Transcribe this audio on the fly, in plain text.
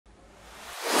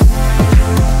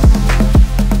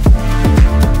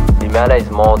Limala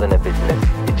is more than a business,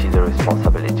 it is a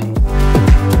responsibility.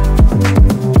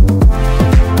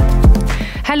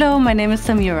 Hello, my name is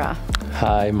Samira.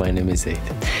 Hi, my name is Zaid.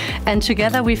 And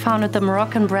together we founded the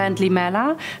Moroccan brand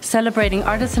Limala, celebrating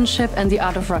artisanship and the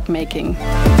art of rug making.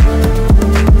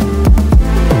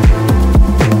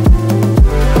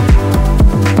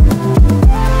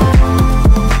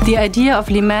 The idea of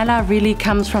Limala really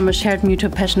comes from a shared mutual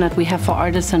passion that we have for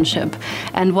artisanship.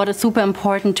 And what is super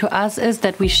important to us is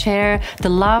that we share the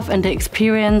love and the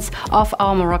experience of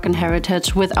our Moroccan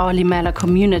heritage with our Limala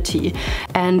community.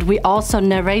 And we also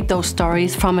narrate those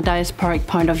stories from a diasporic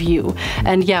point of view.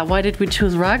 And yeah, why did we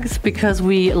choose rugs? Because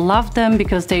we love them,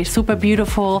 because they're super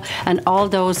beautiful, and all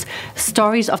those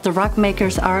stories of the rug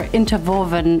makers are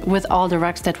interwoven with all the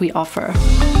rugs that we offer.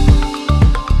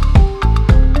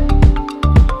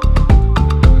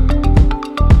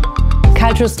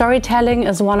 Cultural storytelling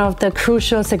is one of the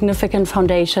crucial, significant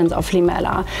foundations of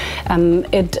Limala.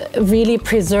 It really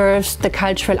preserves the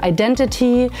cultural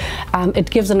identity. It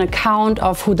gives an account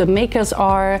of who the makers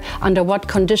are, under what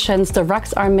conditions the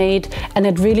rugs are made, and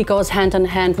it really goes hand in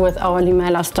hand with our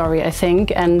Limala story, I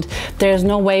think. And there's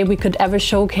no way we could ever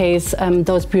showcase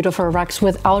those beautiful rugs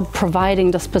without providing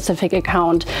the specific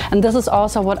account. And this is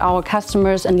also what our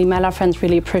customers and Limala friends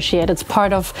really appreciate. It's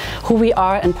part of who we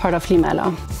are and part of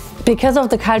Limala. Because of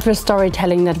the cultural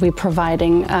storytelling that we're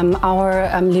providing, our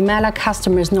Limala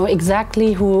customers know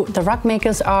exactly who the rug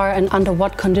makers are and under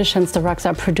what conditions the rugs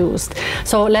are produced.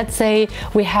 So let's say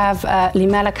we have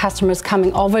Limala customers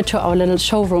coming over to our little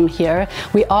showroom here.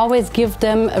 We always give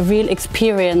them a real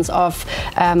experience of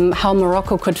how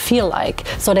Morocco could feel like.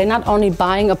 So they're not only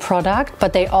buying a product,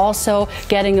 but they're also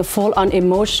getting a full-on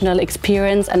emotional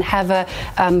experience and have a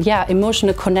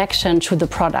emotional connection to the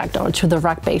product or to the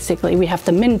rug, basically. We have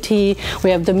the mint tea, we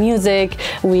have the music,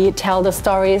 we tell the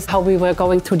stories, how we were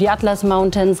going through the Atlas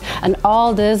Mountains, and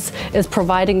all this is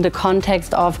providing the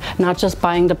context of not just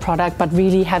buying the product, but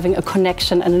really having a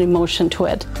connection and an emotion to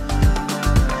it.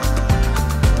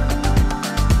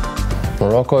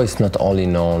 Morocco is not only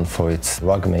known for its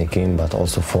rug making, but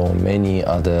also for many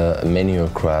other manual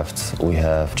crafts. We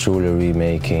have jewelry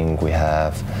making, we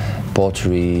have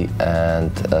pottery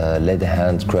and leather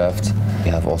handcraft. We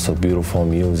have also beautiful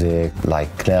music like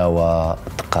Klarna,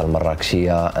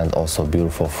 Marrakechia, and also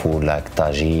beautiful food like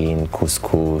tagine,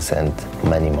 couscous, and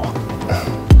many more.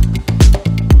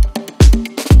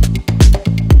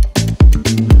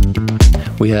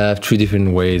 We have three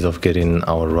different ways of getting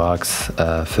our rugs.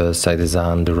 First, I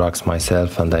design the rugs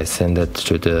myself and I send it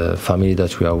to the family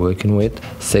that we are working with.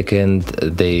 Second,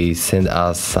 they send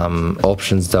us some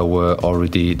options that were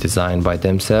already designed by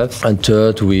themselves. And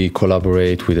third, we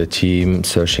collaborate with a team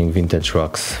searching vintage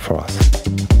rugs for us.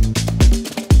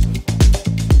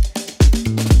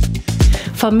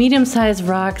 For medium-sized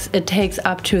rugs, it takes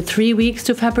up to 3 weeks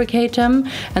to fabricate them.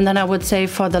 And then I would say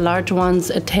for the large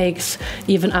ones, it takes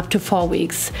even up to 4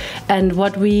 weeks. And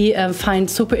what we find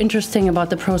super interesting about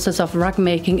the process of rug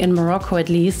making in Morocco, at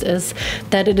least, is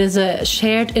that it is a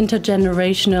shared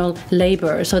intergenerational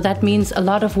labor. So that means a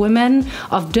lot of women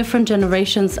of different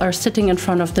generations are sitting in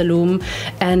front of the loom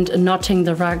and knotting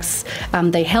the rugs.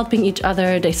 They helping each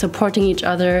other, they supporting each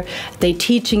other, they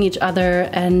teaching each other,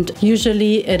 and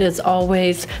usually it is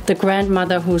always the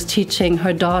grandmother who's teaching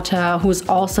her daughter, who's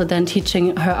also then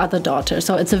teaching her other daughter.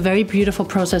 So it's a very beautiful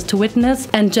process to witness,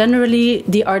 and generally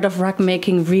the art of rug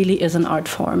making really is an art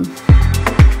form.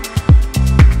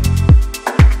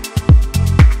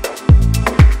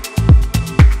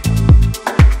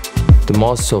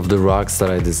 Most of the rugs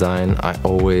that I design, I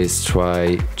always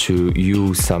try to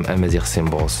use some Amazigh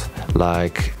symbols,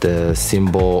 like the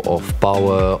symbol of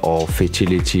power or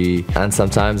fertility. And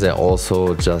sometimes I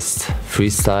also just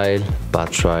freestyle,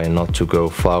 but try not to go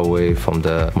far away from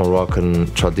the Moroccan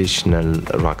traditional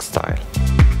rug style.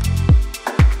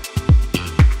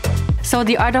 So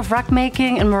the art of rug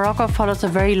making in Morocco follows a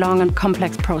very long and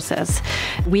complex process.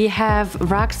 We have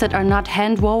rugs that are not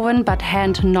hand woven but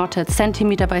hand knotted,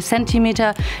 centimeter by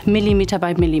centimeter, millimeter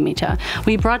by millimeter.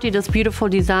 We brought you this beautiful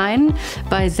design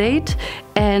by Zaid,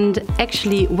 and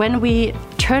actually when we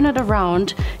turn it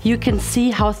around, you can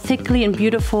see how thickly and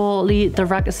beautifully the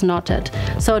rug is knotted.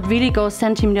 So it really goes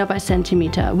centimeter by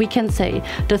centimeter. We can say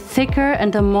the thicker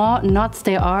and the more knots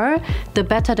there are, the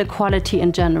better the quality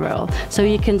in general. So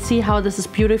you can see how this is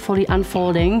beautifully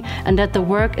unfolding and that the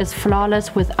work is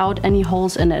flawless without any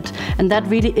holes in it. And that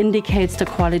really indicates the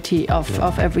quality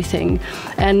of everything.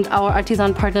 And our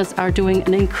artisan partners are doing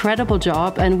an incredible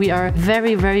job, and we are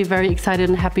very, very, very excited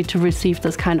and happy to receive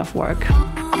this kind of work.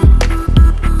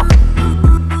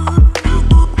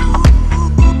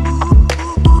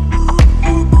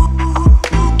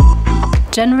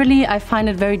 Generally, I find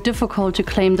it very difficult to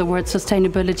claim the word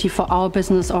sustainability for our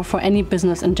business or for any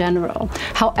business in general.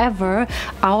 However,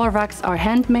 our rugs are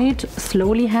handmade,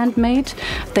 slowly handmade.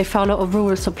 They follow a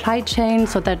rural supply chain,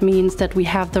 so that means that we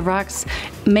have the rugs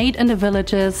made in the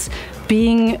villages,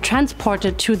 being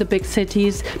transported to the big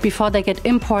cities before they get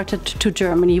imported to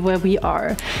Germany, where we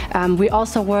are. We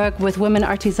also work with women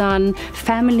artisan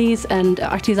families and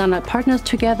artisanal partners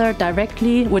together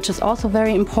directly, which is also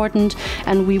very important,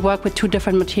 and we work with two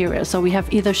different materials. So we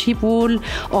have either sheep wool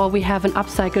or we have an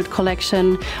upcycled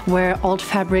collection where old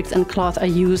fabrics and cloth are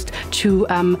used to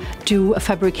do a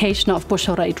fabrication of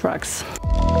Bushorait rugs.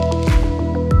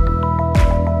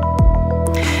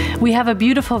 We have a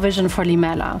beautiful vision for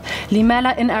Limala.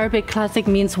 Limala in Arabic classic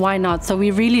means why not? So we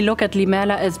really look at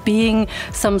Limala as being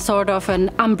some sort of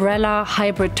an umbrella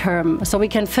hybrid term. So we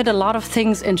can fit a lot of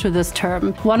things into this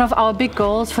term. One of our big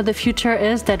goals for the future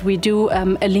is that we do a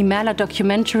Limala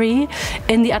documentary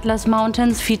in the Atlas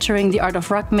Mountains featuring the art of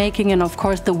rug making and of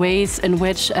course the ways in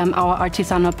which our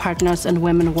artisanal partners and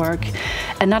women work.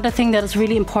 Another thing that is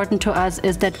really important to us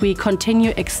is that we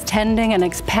continue extending and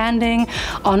expanding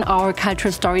on our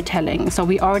cultural storytelling. So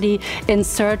we already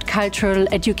insert cultural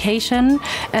education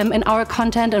in our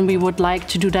content, and we would like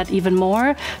to do that even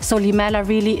more. So Limala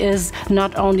really is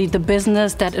not only the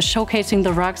business that is showcasing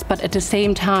the rugs, but at the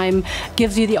same time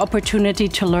gives you the opportunity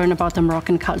to learn about the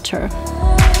Moroccan culture.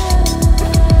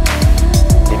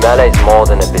 Limala is more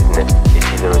than a business, it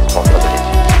is a responsibility.